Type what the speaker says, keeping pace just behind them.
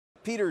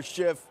Peter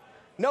Schiff.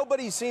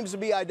 Nobody seems to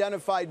be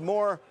identified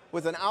more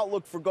with an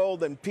outlook for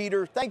gold than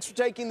Peter. Thanks for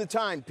taking the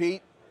time,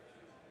 Pete.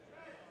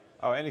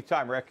 Oh,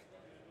 anytime, Rick.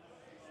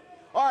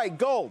 All right,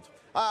 gold.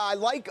 I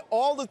like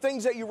all the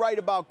things that you write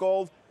about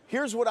gold.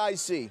 Here's what I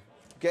see.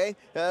 Okay,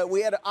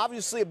 we had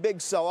obviously a big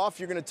sell-off.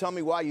 You're going to tell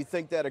me why you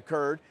think that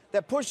occurred.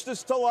 That pushed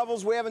us to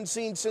levels we haven't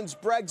seen since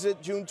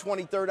Brexit, June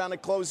 23rd, on a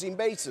closing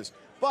basis.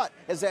 But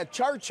as that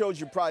chart shows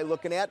you're probably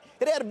looking at,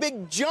 it had a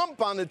big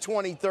jump on the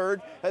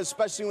 23rd,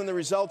 especially when the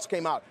results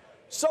came out.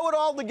 Sew it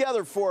all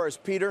together for us,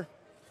 Peter.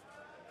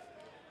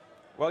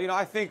 Well,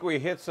 I think we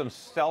hit some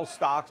sell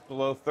stocks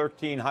below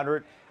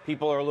 1,300.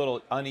 People are a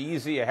little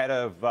uneasy ahead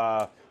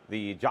of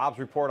the jobs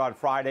report on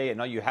Friday. And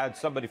now you had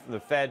somebody from the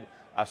Fed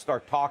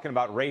start talking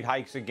about rate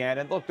hikes again.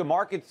 And look, the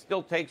market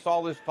still takes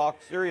all this talk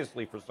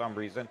seriously for some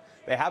reason.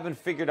 They haven't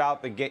figured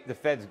out the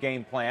Fed's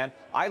game plan.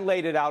 I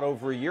laid it out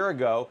over a year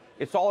ago.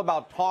 It's all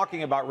about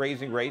talking about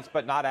raising rates,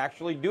 but not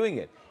actually doing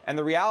it. And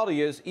the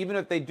reality is, even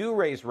if they do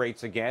raise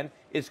rates again,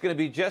 it's going to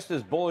be just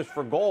as bullish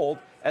for gold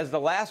as the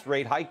last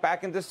rate hike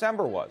back in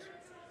December was.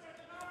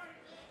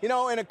 In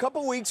a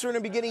couple weeks, we're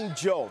going to be getting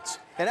jolts.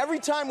 And every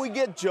time we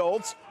get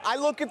jolts, I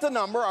look at the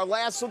number. Our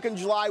last look in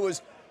July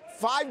was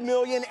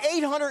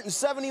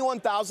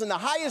 5,871,000, the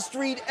highest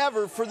read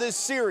ever for this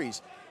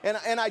series.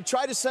 And I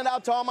try to send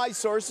out to all my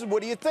sources,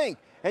 what do you think?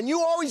 And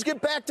you always get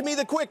back to me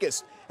the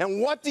quickest.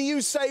 And what do you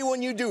say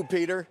when you do,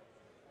 Peter?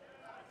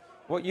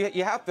 Well,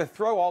 you have to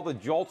throw all the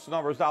JOLTS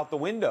numbers out the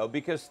window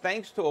because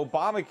thanks to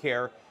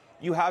Obamacare,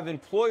 you have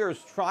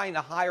employers trying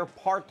to hire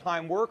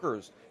part-time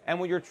workers. And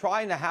when you're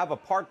trying to have a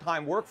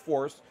part-time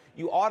workforce,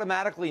 you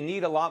automatically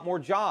need a lot more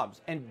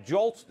jobs. And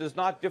JOLTS does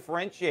not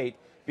differentiate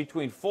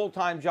between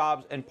full-time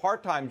jobs and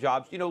part-time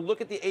jobs.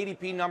 Look at the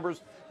ADP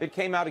numbers that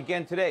came out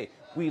again today.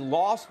 We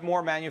lost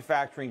more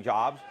manufacturing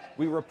jobs.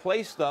 We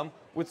replaced them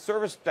with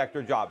service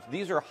sector jobs.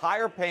 These are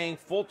higher-paying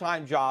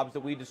full-time jobs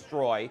that we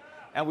destroy,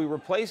 and we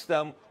replace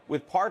them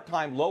with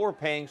part-time,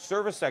 lower-paying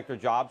service sector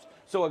jobs.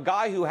 So a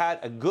guy who had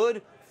a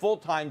good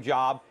full-time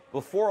job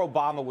before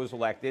Obama was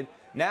elected,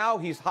 now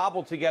he's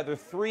hobbled together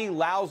 3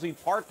 lousy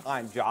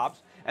part-time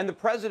jobs, and the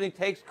president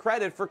takes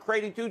credit for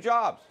creating 2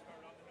 jobs.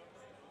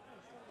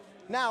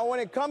 Now, when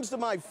it comes to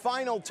my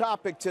final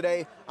topic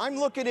today, I'm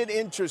looking at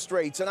interest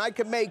rates, and I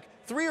could make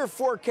 3 or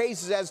 4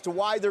 cases as to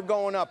why they're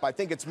going up. I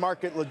think it's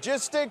market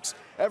logistics.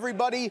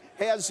 Everybody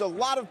has a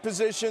lot of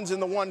positions in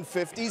the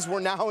 150s. We're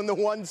now in the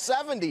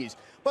 170s.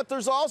 But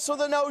there's also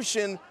the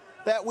notion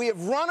that we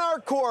have run our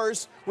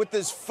course with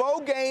this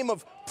faux game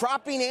of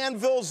propping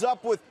anvils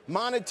up with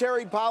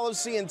monetary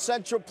policy and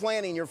central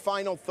planning. Your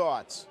final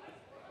thoughts?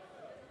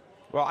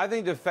 Well, I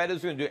think the Fed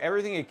is going to do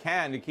everything it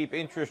can to keep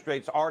interest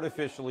rates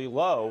artificially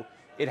low.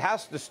 It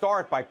has to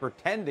start by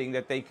pretending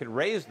that they could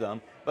raise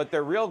them, but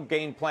their real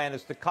game plan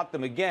is to cut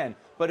them again.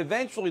 But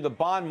eventually the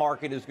bond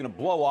market is going to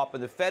blow up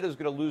and the Fed is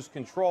going to lose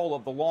control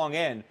of the long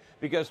end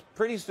because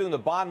pretty soon the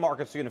bond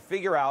market's going to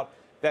figure out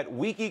that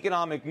weak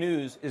economic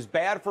news is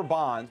bad for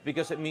bonds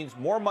because it means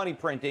more money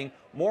printing,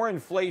 more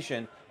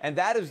inflation, and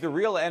that is the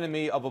real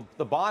enemy of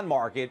the bond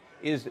market,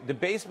 is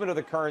debasement of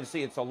the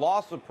currency. It's a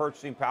loss of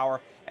purchasing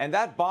power, and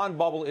that bond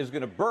bubble is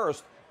going to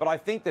burst, but I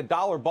think the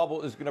dollar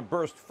bubble is going to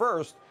burst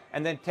first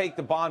and then take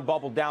the bond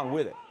bubble down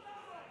with it.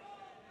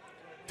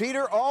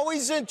 Peter,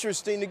 always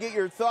interesting to get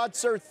your thoughts,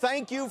 sir.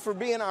 Thank you for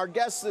being our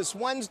guest this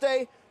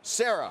Wednesday.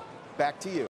 Sarah, back to you.